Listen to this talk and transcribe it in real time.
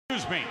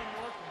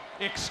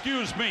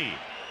Excuse me.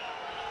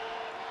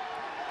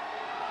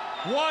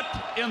 What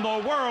in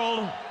the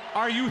world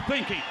are you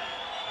thinking?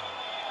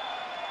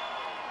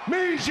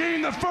 Mean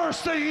Gene, the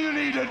first thing you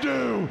need to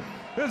do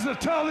is to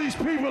tell these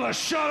people to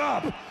shut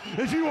up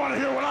if you want to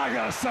hear what I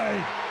gotta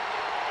say.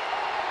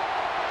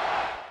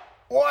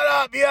 What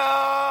up,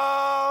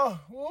 y'all?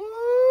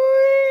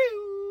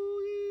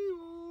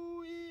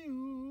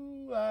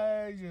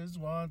 I just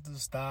want to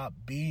stop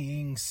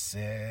being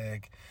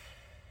sick.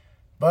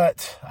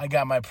 But I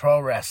got my pro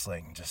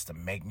wrestling just to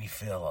make me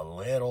feel a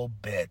little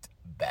bit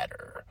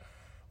better.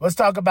 Let's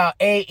talk about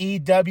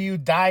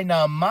AEW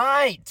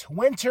Dynamite.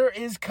 Winter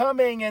is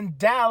coming in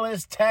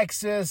Dallas,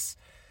 Texas.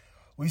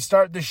 We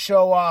start the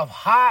show off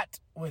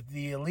hot with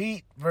the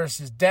Elite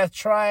versus Death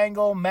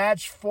Triangle,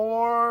 match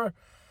 4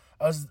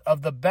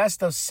 of the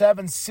best of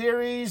 7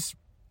 series.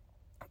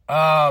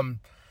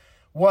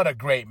 What a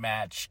great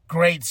match.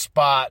 Great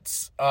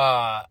spots.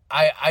 I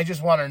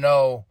just want to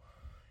know,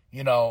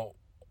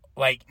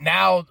 like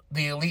now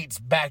the Elite's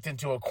backed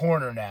into a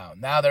corner now.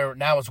 Now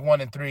it's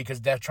 1-3 because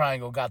Death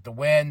Triangle got the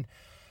win.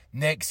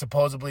 Nick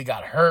supposedly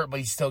got hurt, but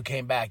he still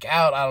came back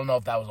out. I don't know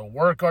if that was a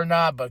work or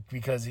not, but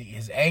because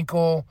his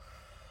ankle.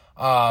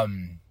 So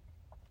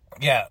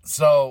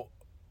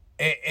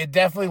it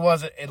definitely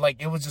wasn't.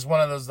 It was just one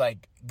of those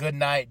like good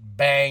night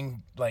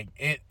bang. Like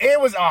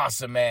it was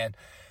awesome, man.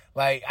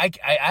 Like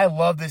I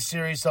love this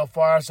series so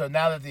far. So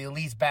now that the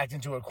Elite's backed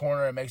into a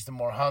corner, it makes them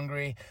more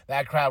hungry.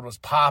 That crowd was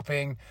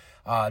popping.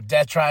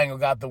 Death Triangle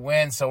got the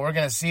win, so we're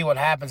going to see what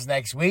happens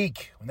next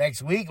week.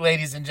 Next week,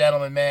 ladies and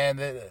gentlemen, man.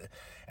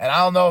 And I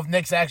don't know if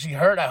Nick's actually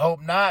hurt. I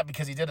hope not,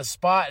 because he did a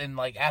spot, and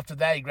like after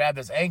that, he grabbed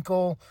his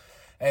ankle,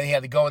 and he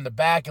had to go in the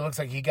back. It looks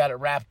like he got it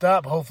wrapped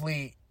up.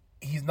 Hopefully,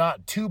 he's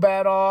not too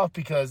bad off,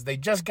 because they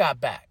just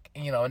got back.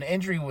 An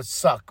injury would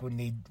suck when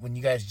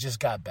you guys just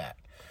got back.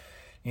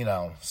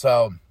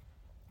 So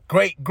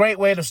great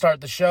way to start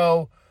the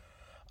show.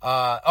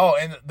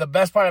 And the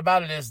best part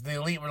about it is the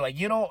Elite were like,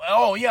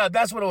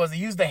 that's what it was. They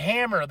used the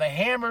hammer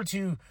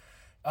to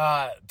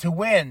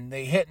win.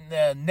 They hit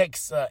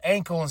Nick's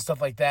ankle and stuff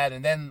like that.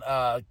 And then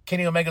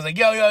Kenny Omega's like,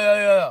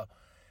 yo,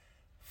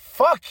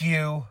 fuck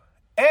you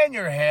and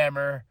your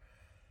hammer.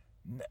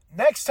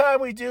 Next time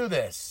we do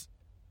this,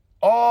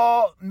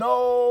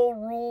 no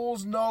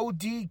rules, no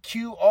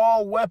DQ,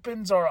 all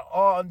weapons are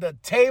on the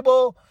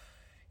table.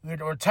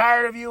 We're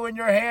tired of you and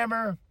your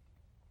hammer.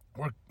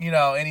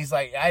 And he's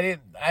like, I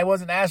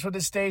wasn't asked for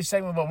this stage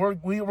segment, but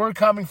we're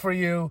coming for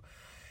you,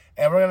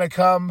 and we're gonna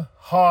come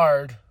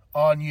hard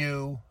on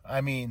you.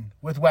 I mean,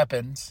 with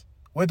weapons,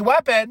 you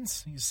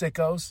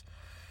sickos.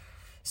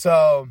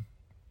 So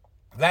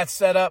that's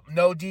set up.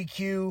 No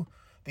DQ.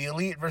 The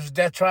Elite versus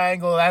Death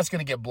Triangle. That's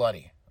gonna get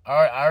bloody.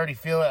 I already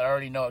feel it. I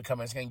already know it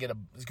coming. It's gonna get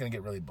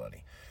really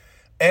bloody.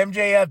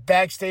 MJF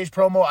backstage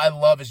promo. I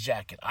love his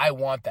jacket. I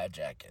want that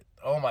jacket.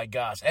 Oh my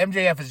gosh,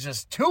 MJF is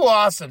just too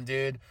awesome,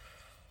 dude.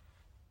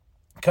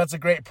 Cuts a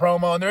great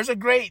promo, and there's a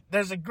great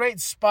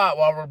spot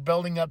while we're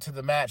building up to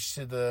the match,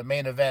 to the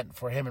main event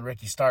for him and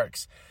Ricky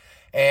Starks,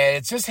 and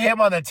it's just him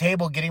on the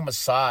table getting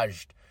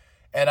massaged,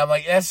 and I'm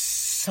like, that's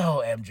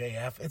so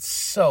MJF. It's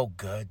so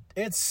good.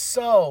 It's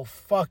so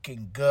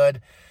fucking good.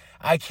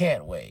 I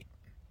can't wait.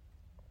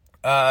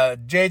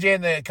 JJ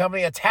and the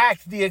company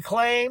attacked the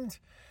Acclaimed,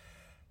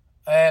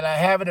 and I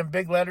have it in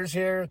big letters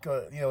here.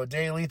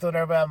 Jay Lethal and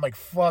everybody. I'm like,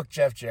 fuck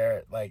Jeff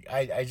Jarrett. Like,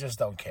 I just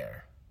don't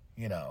care.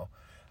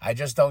 I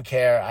just don't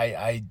care.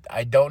 I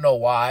don't know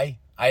why.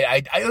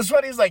 It was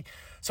funny. It's like,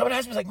 someone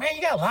asked me, like, man,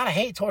 you got a lot of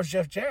hate towards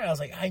Jeff Jarrett. I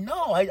was like, I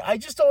know. I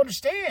just don't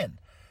understand.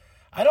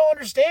 I don't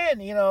understand,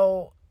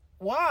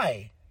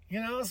 why.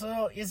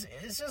 So it's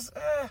just,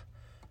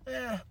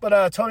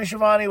 But Tony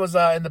Schiavone was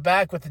in the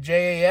back with the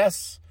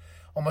JAS,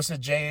 almost a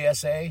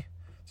JASA.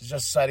 It's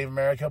just Society of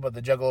America, but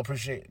the Juggalo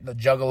Appreciation.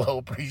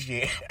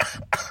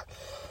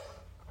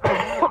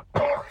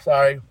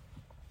 Sorry.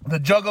 The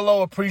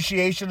Juggalo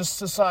Appreciation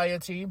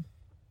Society.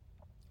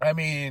 I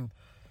mean,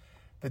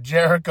 the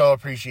Jericho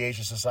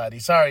Appreciation Society.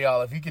 Sorry,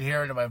 y'all, if you could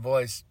hear it in my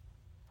voice.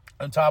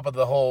 On top of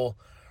the whole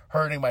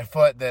hurting my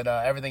foot, then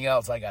everything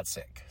else, I got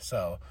sick.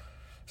 So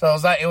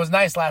it was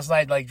nice last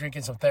night, like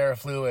drinking some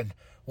Theraflu and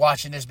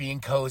watching this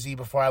being cozy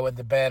before I went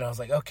to bed. I was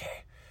like,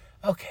 okay,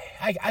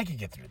 I can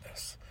get through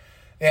this.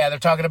 Yeah, they're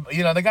talking about,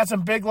 they got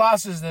some big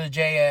losses in the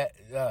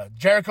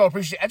Jericho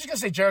Appreciation. I'm just going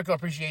to say Jericho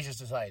Appreciation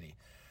Society.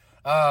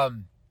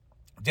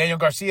 Daniel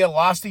Garcia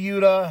lost to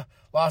Yuta,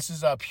 lost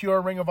his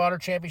pure Ring of Honor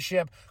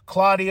championship.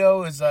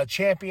 Claudio is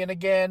champion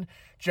again.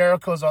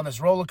 Jericho's on this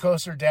roller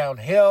coaster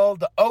downhill.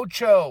 The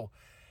Ocho,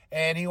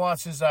 and he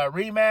wants his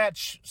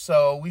rematch,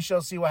 so we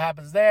shall see what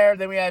happens there.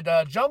 Then we had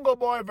Jungle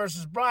Boy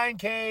versus Brian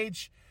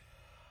Cage.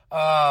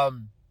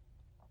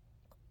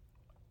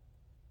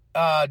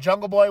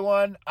 Jungle Boy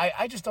won.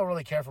 I just don't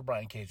really care for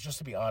Brian Cage, just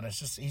to be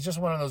honest. He's just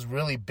one of those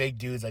really big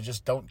dudes I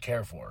just don't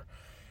care for,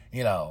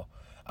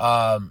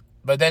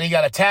 But then he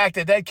got attacked,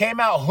 and then came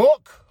out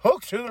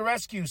Hook to the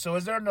rescue. So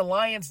is there an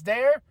alliance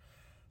there?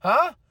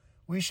 Huh?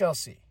 We shall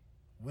see.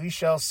 We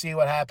shall see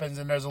what happens.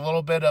 And there's a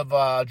little bit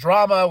of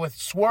drama with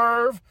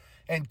Swerve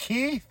and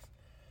Keith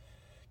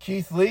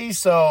Lee.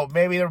 So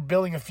maybe they're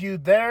building a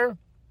feud there.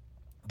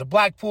 The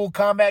Blackpool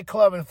Combat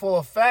Club in full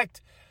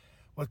effect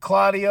with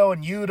Claudio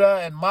and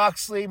Yuta and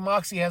Moxley.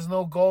 Moxley has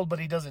no gold, but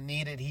he doesn't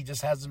need it. He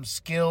just has some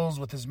skills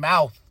with his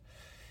mouth.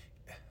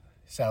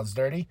 Sounds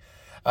dirty.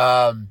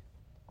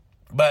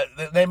 But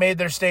they made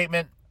their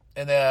statement,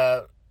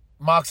 and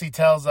Moxley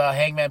tells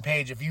Hangman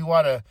Page, if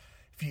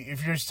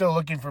you're still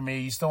looking for me,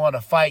 you still want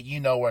to fight, you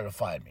know where to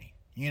find me.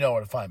 You know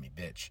where to find me,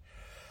 bitch.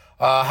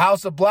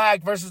 House of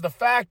Black versus The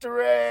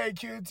Factory.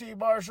 QT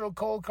Marshall,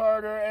 Cole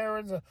Carter,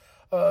 Aaron's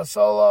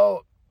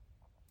Solo.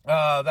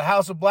 The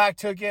House of Black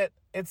took it.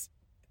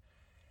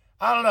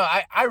 I don't know.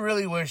 I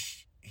really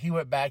wish he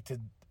went back to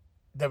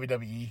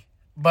WWE,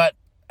 but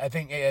I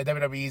think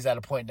WWE's at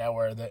a point now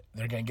where they're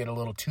going to get a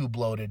little too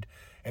bloated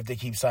if they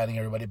keep signing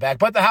everybody back.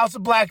 But the House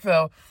of Black,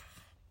 though,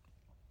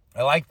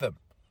 I like them.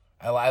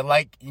 I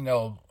like,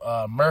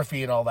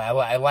 Murphy and all that.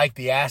 I like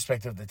the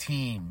aspect of the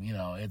team.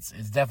 It's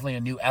definitely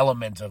a new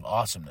element of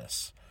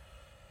awesomeness.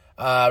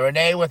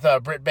 Renee with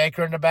Britt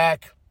Baker in the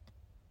back.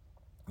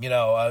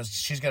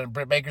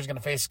 Britt Baker's going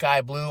to face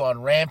Sky Blue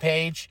on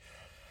Rampage.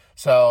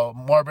 So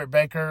more Britt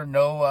Baker,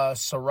 no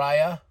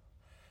Saraya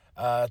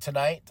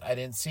tonight. I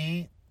didn't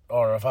see,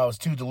 or if I was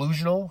too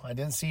delusional, I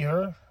didn't see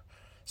her.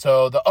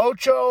 So the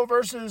Ocho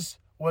versus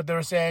what they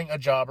were saying, a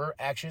jobber,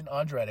 Action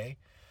Andretti.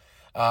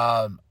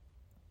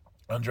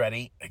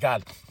 Andretti,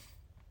 God,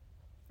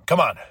 come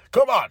on.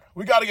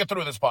 We got to get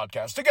through this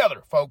podcast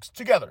together, folks,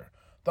 together.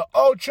 The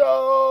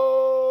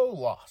Ocho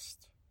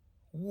lost.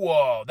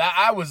 Whoa,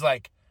 I was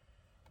like,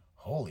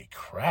 holy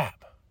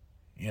crap.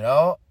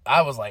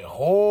 I was like,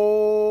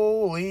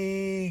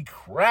 holy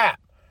crap.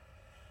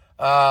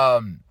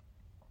 That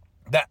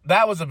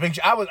was a big.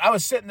 I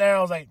was sitting there.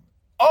 I was like,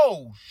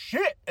 oh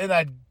shit, and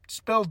I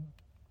spilled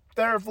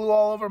Theraflu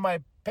all over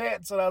my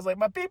pants, and I was like,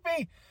 my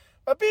pee-pee,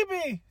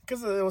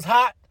 because it was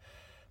hot.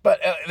 But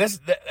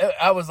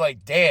I was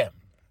like, damn,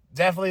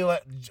 definitely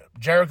let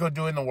Jericho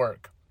doing the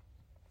work.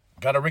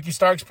 Got a Ricky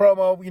Starks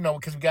promo,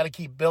 because we got to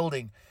keep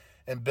building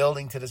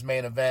to this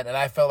main event, and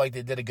I felt like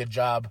they did a good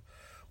job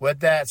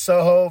with that.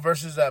 Soho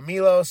versus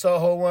Milo.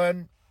 Soho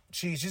won.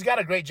 She's got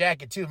a great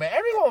jacket too, man.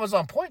 Everyone was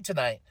on point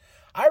tonight.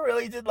 I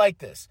really did like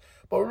this.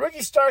 But with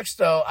Ricky Starks,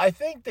 though, I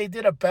think they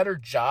did a better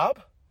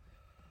job.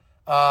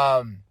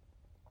 I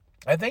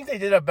think they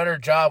did a better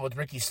job with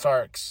Ricky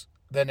Starks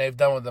than they've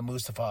done with the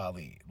Mustafa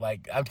Ali.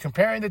 Like, I'm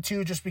comparing the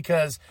two just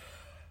because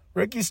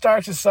Ricky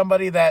Starks is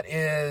somebody that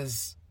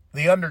is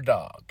the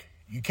underdog.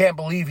 You can't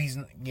believe he's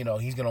going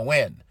to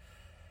win.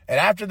 And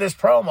after this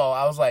promo,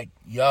 I was like,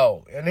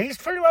 yo. And he's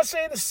pretty much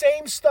saying the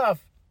same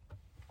stuff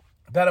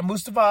that a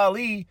Mustafa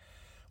Ali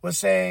was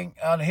saying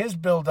on his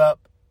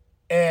build-up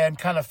and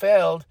kind of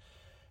failed.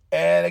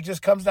 And it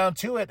just comes down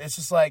to it. It's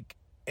just like,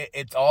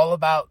 it's all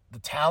about the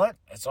talent.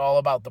 It's all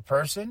about the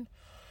person.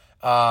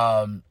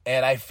 And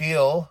I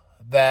feel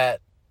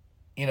that,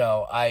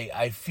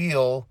 I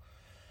feel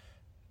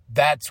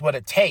that's what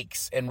it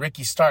takes. And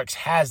Ricky Starks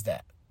has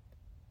that.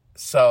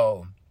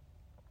 So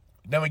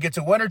then we get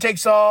to winner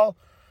takes all.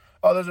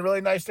 Oh, there's a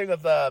really nice thing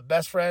with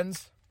Best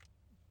Friends.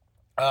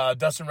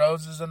 Dustin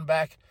Rhodes is in the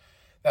back.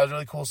 That was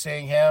really cool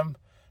seeing him.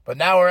 But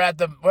now we're at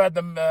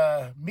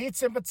the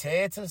meats and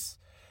potatoes.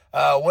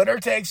 Winner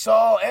takes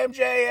all.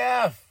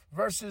 MJF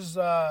versus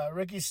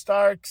Ricky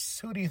Starks.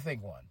 Who do you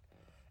think won?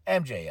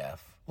 MJF.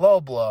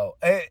 Low blow.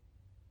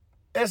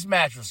 This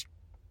match was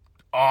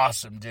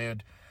awesome,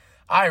 dude.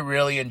 I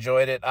really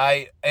enjoyed it.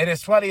 And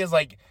it's funny is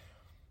like,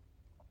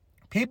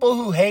 people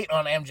who hate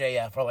on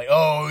MJF are like,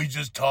 oh, he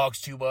just talks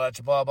too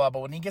much, blah, blah.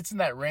 But when he gets in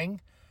that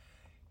ring,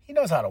 he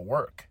knows how to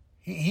work.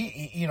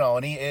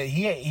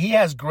 He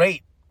has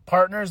great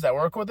partners that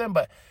work with him,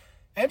 but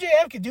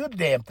MJF can do the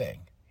damn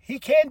thing. He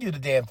can do the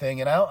damn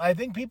thing, and I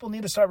think people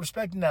need to start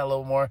respecting that a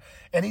little more.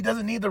 And he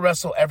doesn't need to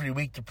wrestle every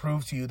week to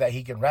prove to you that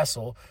he can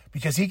wrestle,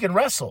 because he can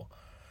wrestle.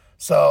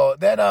 So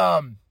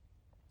then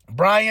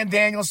Bryan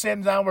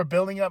Danielson, now we're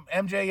building up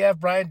MJF,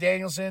 Bryan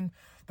Danielson.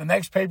 The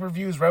next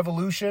pay-per-view is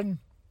Revolution.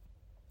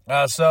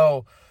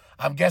 So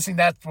I'm guessing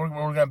that we're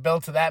going to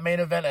build to that main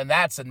event, and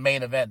that's a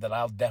main event that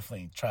I'll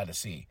definitely try to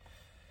see.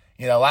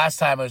 Last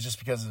time it was just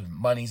because of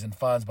monies and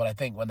funds, but I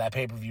think when that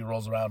pay-per-view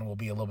rolls around, it will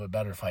be a little bit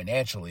better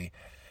financially,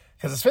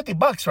 because it's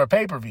 $50 for a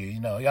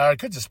pay-per-view. I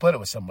could just split it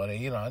with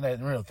somebody. I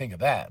didn't really think of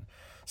that.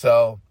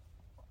 So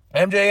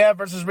MJF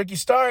versus Ricky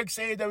Starks,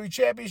 AEW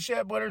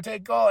Championship, winner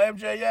take all,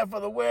 MJF for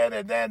the win.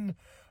 And then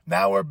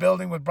now we're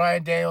building with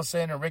Bryan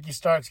Danielson, and Ricky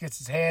Starks gets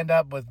his hand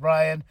up with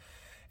Bryan.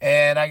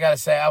 And I got to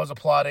say, I was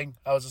applauding.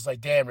 I was just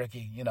like, damn,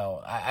 Ricky,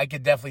 I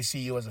could definitely see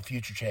you as a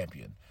future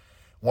champion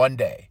one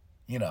day.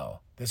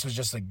 This was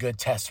just a good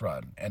test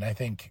run. And I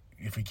think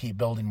if we keep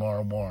building more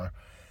and more,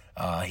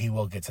 he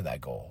will get to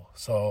that goal.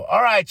 So,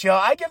 all right, y'all,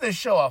 I give this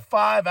show a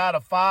 5 out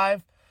of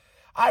 5.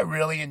 I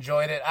really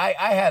enjoyed it.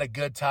 I had a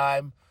good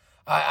time.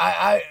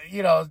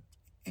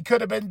 It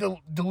could have been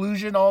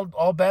delusion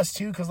all best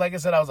too, because like I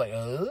said, I was like,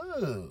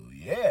 oh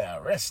yeah,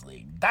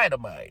 wrestling,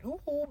 dynamite,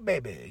 ooh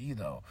baby,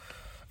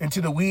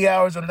 into the wee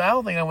hours. And I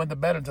don't think I went to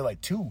bed until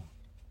like 2.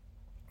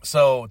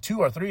 So 2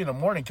 or 3 in the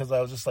morning, because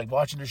I was just like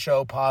watching the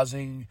show,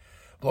 pausing,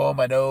 blowing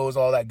my nose,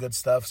 all that good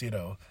stuff, you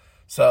know.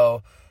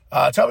 So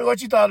tell me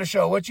what you thought of the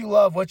show, what you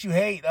love, what you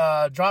hate.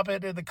 Drop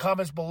it in the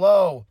comments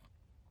below.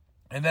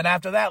 And then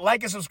after that,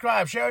 like and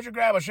subscribe. Share with your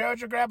grandma. Share with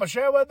your grandpa.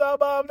 Share with the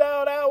mom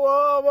down at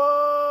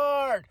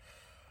Walmart.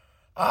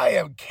 I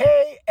am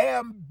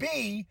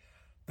KMB,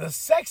 the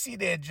Sexy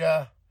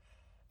Ninja.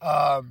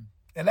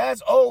 And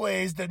as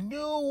always, the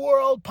New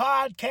World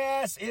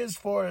Podcast is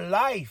for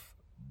life,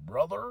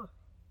 brother.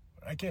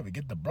 I can't even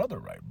get the brother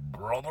right.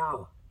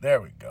 Brother.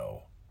 There we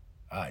go.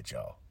 All right,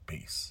 y'all.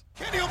 Peace.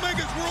 Kenny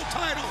Omega's world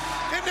title.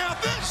 And now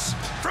this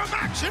from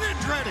Action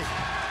Andretti.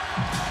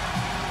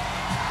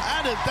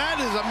 That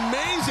is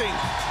amazing.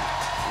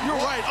 You're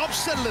right.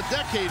 Upset of the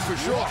decade for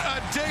sure. What a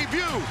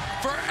debut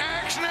for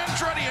Action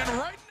Andretti. And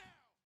right now.